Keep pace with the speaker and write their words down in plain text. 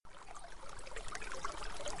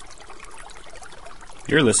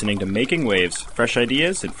You're listening to Making Waves, Fresh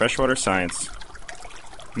Ideas in Freshwater Science.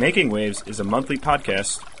 Making Waves is a monthly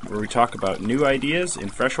podcast where we talk about new ideas in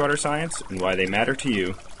freshwater science and why they matter to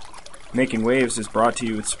you. Making Waves is brought to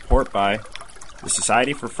you with support by the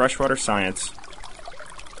Society for Freshwater Science.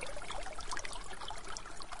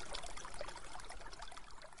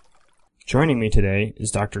 Joining me today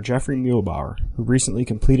is Dr. Jeffrey Muehlbauer, who recently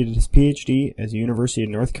completed his PhD at the University of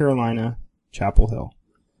North Carolina, Chapel Hill.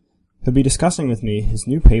 He'll be discussing with me his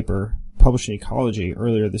new paper, published in Ecology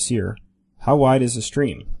earlier this year, How Wide is a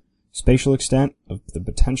Stream? Spatial Extent of the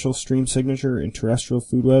Potential Stream Signature in Terrestrial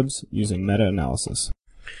Food Webs Using Meta-Analysis.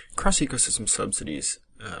 Cross-ecosystem subsidies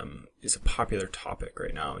is a popular topic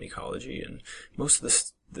right now in ecology, and most of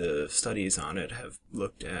the studies on it have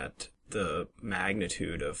looked at the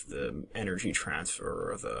magnitude of the energy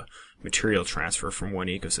transfer or the material transfer from one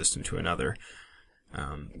ecosystem to another.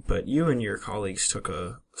 But you and your colleagues took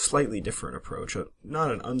a slightly different approach, not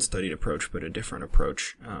an unstudied approach, but a different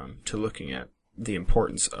approach to looking at the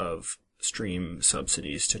importance of stream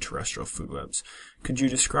subsidies to terrestrial food webs. Could you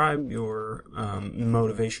describe your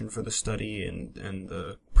motivation for the study and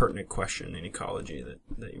the pertinent question in ecology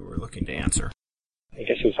that you were looking to answer? I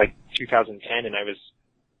guess it was like 2010, and I was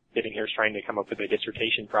sitting here trying to come up with a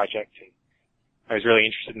dissertation project, and I was really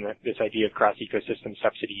interested in this idea of cross-ecosystem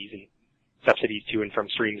subsidies and subsidies to and from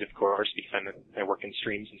streams, of course, because I work in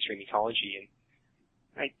streams and stream ecology,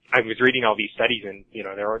 and I was reading all these studies, and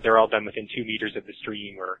they're all done within 2 meters of the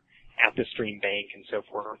stream or at the stream bank and so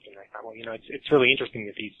forth. And I thought, well, it's really interesting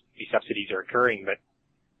that these subsidies are occurring, but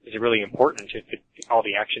is it really important if all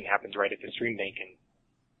the action happens right at the stream bank and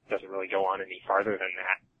doesn't really go on any farther than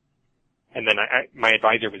that? And then my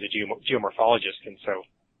advisor was a geomorphologist, and so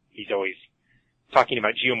he's always talking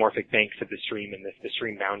about geomorphic banks of the stream and the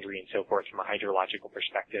stream boundary and so forth from a hydrological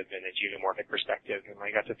perspective and a geomorphic perspective. And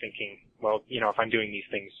I got to thinking, well, if I'm doing these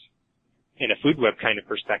things in a food web kind of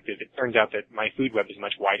perspective, it turns out that my food web is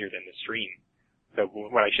much wider than the stream. So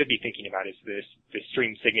what I should be thinking about is this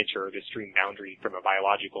stream signature or the stream boundary from a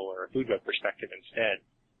biological or a food web perspective instead.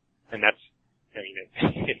 And that's,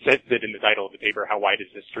 it says that in the title of the paper, how wide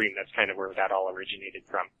is the stream? That's kind of where that all originated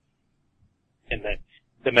from. And then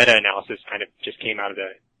the meta-analysis kind of just came out of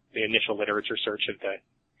the initial literature search of the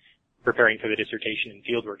preparing for the dissertation and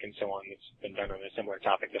fieldwork and so on that's been done on a similar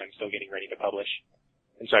topic that I'm still getting ready to publish.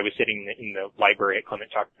 And so I was sitting in the library at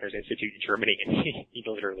Clement Tauchner's Institute in Germany, and he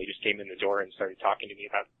literally just came in the door and started talking to me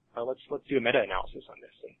about, well, let's do a meta-analysis on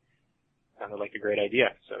this. And it sounded like a great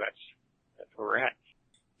idea. So that's where we're at.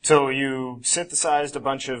 So you synthesized a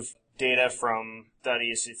bunch of data from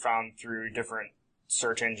studies you found through different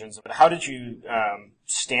search engines, but how did you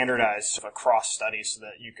standardize across studies so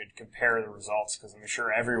that you could compare the results? Because I'm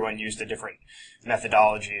sure everyone used a different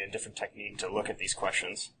methodology and different technique to look at these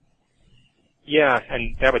questions. Yeah,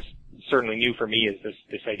 and that was certainly new for me, is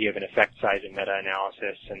this idea of an effect size in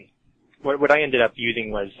meta-analysis. And what I ended up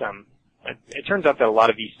using was, it turns out that a lot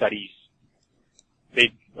of these studies,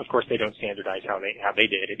 of course they don't standardize how they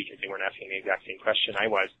did it because they weren't asking the exact same question I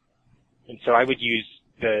was. And so I would use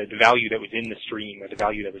the value that was in the stream or the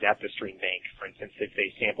value that was at the stream bank. For instance, if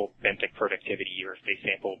they sampled benthic productivity or if they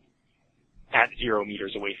sampled at 0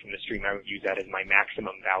 meters away from the stream, I would use that as my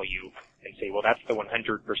maximum value and say, well, that's the 100%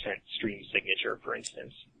 stream signature, for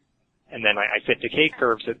instance. And then I set decay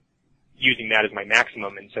curves using that as my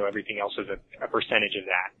maximum, and so everything else is a percentage of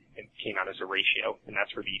that. It came out as a ratio, and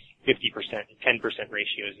that's where these 50% and 10%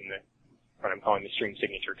 ratios in what I'm calling the stream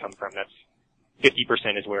signature come from. That's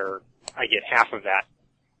 50% is where I get half of that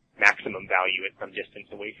maximum value at some distance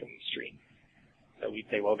away from the stream. So we'd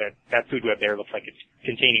say, well, that food web there looks like it's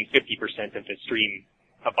containing 50% of the stream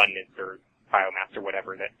abundance or biomass or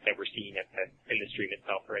whatever that we're seeing in the stream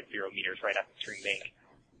itself or at 0 meters right at the stream bank.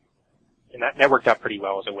 And that worked out pretty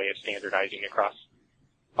well as a way of standardizing across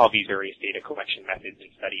all these various data collection methods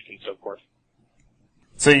and studies and so forth.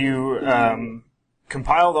 So you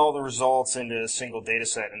compiled all the results into a single data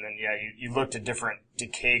set, and then, you looked at different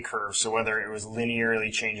decay curves, so whether it was linearly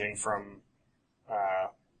changing from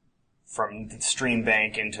the stream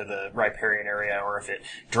bank into the riparian area, or if it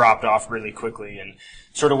dropped off really quickly, and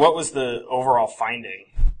sort of what was the overall finding?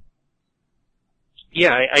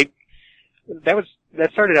 Yeah,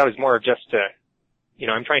 that started out as more of just,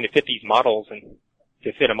 I'm trying to fit these models, and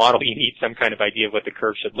to fit a model you need some kind of idea of what the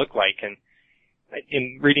curve should look like, and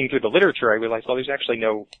in reading through the literature, I realized, well, there's actually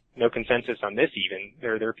no consensus on this even.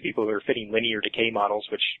 There are people who are fitting linear decay models,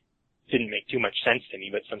 which didn't make too much sense to me,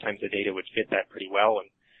 but sometimes the data would fit that pretty well.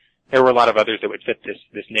 And there were a lot of others that would fit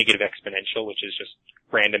this negative exponential, which is just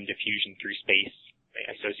random diffusion through space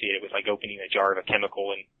associated with like opening a jar of a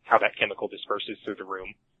chemical and how that chemical disperses through the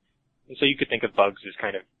room. And so you could think of bugs as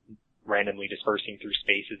kind of randomly dispersing through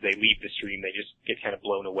space as they leave the stream. They just get kind of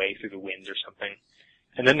blown away through the wind or something.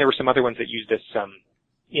 And then there were some other ones that used this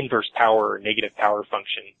inverse power or negative power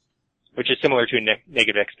function, which is similar to a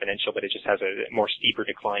negative exponential, but it just has a more steeper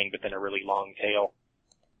decline, but then a really long tail.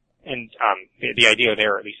 And the idea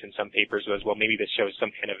there, at least in some papers, was, well, maybe this shows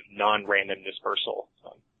some kind of non-random dispersal.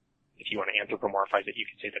 If you want to anthropomorphize it, you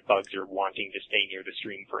could say that bugs are wanting to stay near the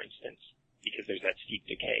stream, for instance, because there's that steep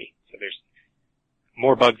decay. So there's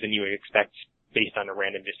more bugs than you would expect based on a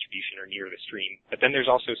random distribution or near the stream. But then there's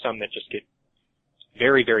also some that just get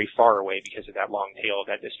very, very far away because of that long tail of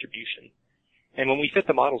that distribution. And when we fit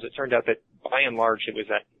the models, it turned out that by and large it was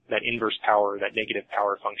that inverse power, that negative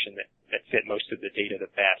power function that fit most of the data the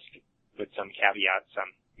best, with some caveats.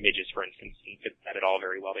 Midges, for instance, didn't fit that at all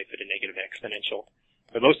very well. They fit a negative exponential.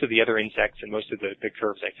 But most of the other insects and most of the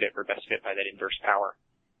curves I fit were best fit by that inverse power.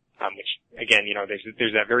 Which, again,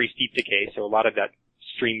 there's that very steep decay, so a lot of that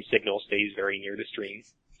stream signal stays very near the stream.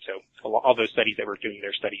 So all those studies that were doing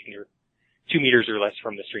their studies near 2 meters or less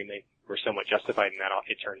from the stream, they were somewhat justified in that,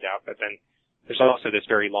 it turned out. But then there's also this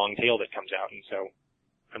very long tail that comes out, and so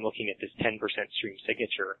I'm looking at this 10% stream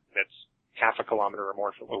signature that's half a kilometer or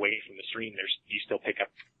more away from the stream. You still pick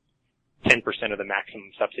up 10% of the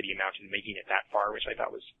maximum subsidy amount in making it that far, which I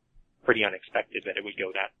thought was pretty unexpected that it would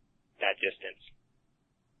go that distance.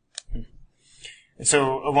 And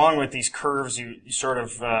so along with these curves, you sort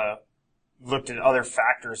of looked at other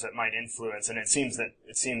factors that might influence, and it seems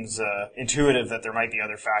intuitive that there might be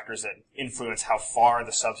other factors that influence how far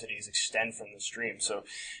the subsidies extend from the stream. So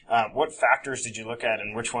what factors did you look at,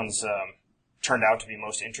 and which ones turned out to be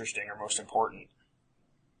most interesting or most important?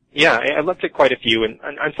 Yeah, I looked at quite a few, and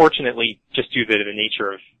unfortunately, just due to the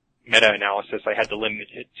nature of meta-analysis, I had to limit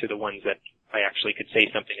it to the ones that I actually could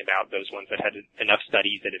say something about, those ones that had enough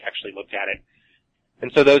studies that had actually looked at it.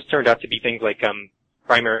 And so those turned out to be things like not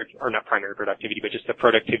primary productivity, but just the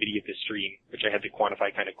productivity of the stream, which I had to quantify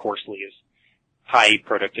kind of coarsely as high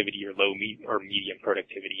productivity or or medium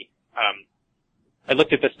productivity. I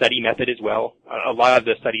looked at the study method as well. A lot of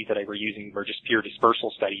the studies that I were using were just pure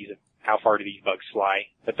dispersal studies of how far do these bugs fly.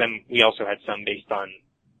 But then we also had some based on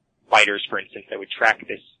spiders, for instance, that would track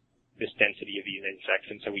this density of these insects,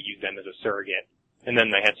 and so we used them as a surrogate. And then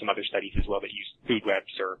I had some other studies as well that used food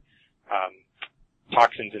webs or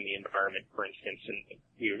toxins in the environment, for instance, and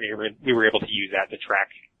we were able to use that to track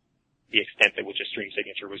the extent at which a stream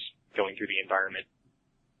signature was going through the environment.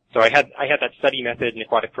 So I had that study method and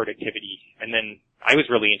aquatic productivity, and then I was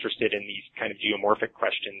really interested in these kind of geomorphic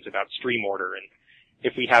questions about stream order, and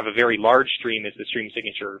if we have a very large stream, is the stream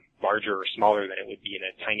signature larger or smaller than it would be in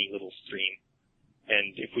a tiny little stream?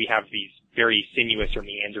 And if we have these very sinuous or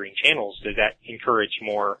meandering channels, does that encourage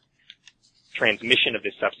more transmission of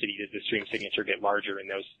this subsidy? Does the stream signature get larger in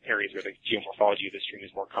those areas where the geomorphology of the stream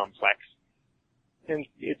is more complex? And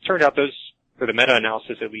it turned out those, for the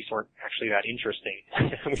meta-analysis at least, weren't actually that interesting.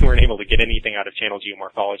 We weren't able to get anything out of channel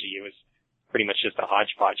geomorphology. It was pretty much just a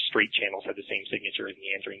hodgepodge. Straight channels had the same signature as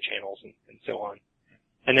meandering channels and so on.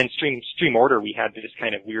 And then stream order, we had this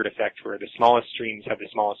kind of weird effect where the smallest streams have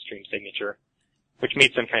the smallest stream signature, which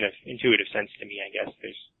made some kind of intuitive sense to me, I guess.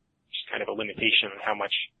 There's just kind of a limitation on how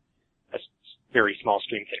much a very small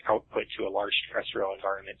stream can output to a large terrestrial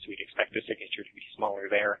environment, so we'd expect the signature to be smaller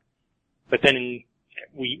there. But then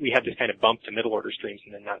we had this kind of bump to middle order streams,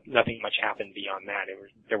 and then nothing much happened beyond that.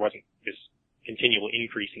 There wasn't this continual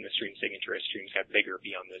increase in the stream signature as streams got bigger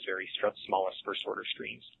beyond those very smallest first order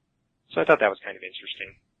streams. So I thought that was kind of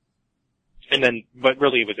interesting. And then, but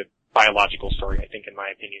really it was a biological story, I think, in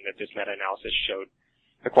my opinion, that this meta-analysis showed.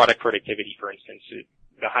 Aquatic productivity, for instance,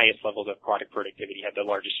 the highest levels of aquatic productivity had the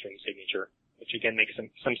largest stream signature, which again makes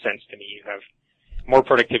some sense to me. You have more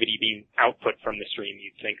productivity being output from the stream,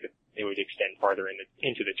 you'd think that it would extend farther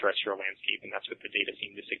into the terrestrial landscape, and that's what the data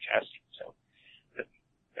seemed to suggest. So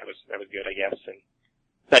that was good, I guess. And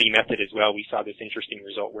study method as well, we saw this interesting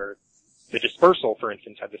result where the dispersal, for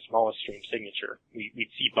instance, had the smallest stream signature.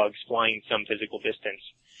 We'd see bugs flying some physical distance,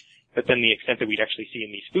 but then the extent that we'd actually see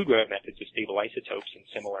in these food web methods of stable isotopes and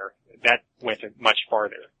similar, that went much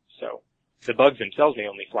farther. So the bugs themselves may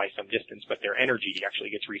only fly some distance, but their energy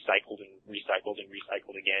actually gets recycled and recycled and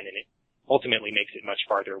recycled again, and it ultimately makes it much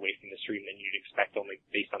farther away from the stream than you'd expect only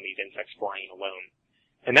based on these insects flying alone.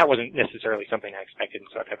 And that wasn't necessarily something I expected,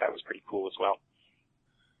 so I thought that was pretty cool as well.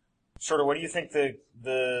 Sort of, what do you think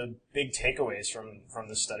the big takeaways from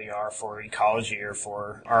this study are for ecology or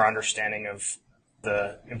for our understanding of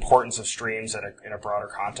the importance of streams in a broader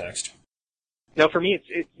context? No, for me,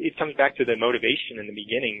 it comes back to the motivation in the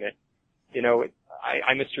beginning that,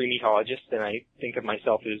 I'm a stream ecologist, and I think of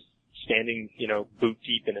myself as standing, boot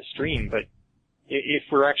deep in a stream. But if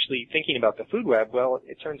we're actually thinking about the food web, well,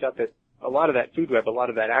 it turns out that a lot of that food web, a lot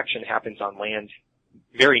of that action happens on land,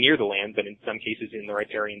 very near the land, but in some cases in the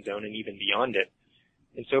riparian zone and even beyond it.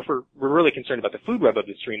 And so if we're really concerned about the food web of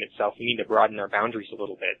the stream itself, we need to broaden our boundaries a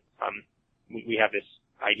little bit. We have this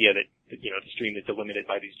idea that, the stream is delimited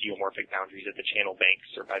by these geomorphic boundaries at the channel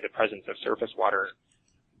banks or by the presence of surface water.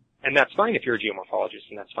 And that's fine if you're a geomorphologist,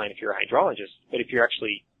 and that's fine if you're a hydrologist. But if you're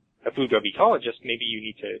actually a food web ecologist, maybe you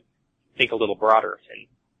need to think a little broader and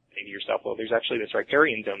say to yourself, well, there's actually this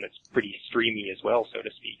riparian zone that's pretty streamy as well, so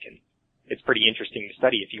to speak. And it's pretty interesting to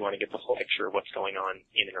study if you want to get the whole picture of what's going on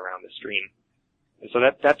in and around the stream. And so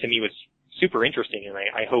that to me was super interesting, and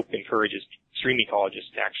I hope encourages stream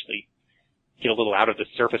ecologists to actually get a little out of the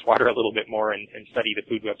surface water a little bit more and study the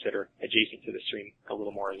food webs that are adjacent to the stream a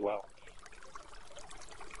little more as well.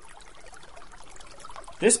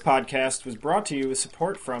 This podcast was brought to you with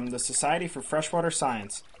support from the Society for Freshwater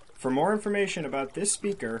Science. For more information about this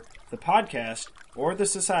speaker, the podcast, or the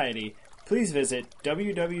Society, please visit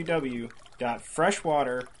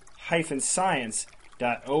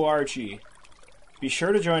www.freshwater-science.org. Be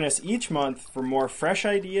sure to join us each month for more fresh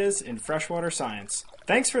ideas in freshwater science.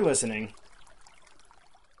 Thanks for listening.